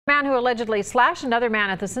man who allegedly slashed another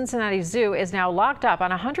man at the Cincinnati Zoo is now locked up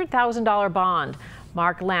on a $100,000 bond.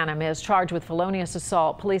 Mark Lanham is charged with felonious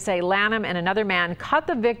assault. Police say Lanham and another man cut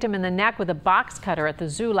the victim in the neck with a box cutter at the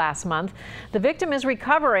zoo last month. The victim is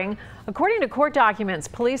recovering. According to court documents,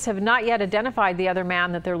 police have not yet identified the other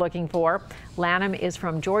man that they're looking for. Lanham is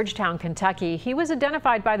from Georgetown, Kentucky. He was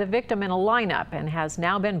identified by the victim in a lineup and has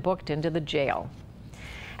now been booked into the jail.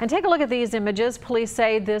 And take a look at these images. Police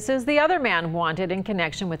say this is the other man wanted in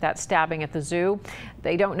connection with that stabbing at the zoo.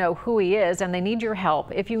 They don't know who he is and they need your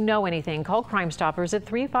help. If you know anything, call Crime Stoppers at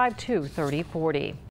 352-3040.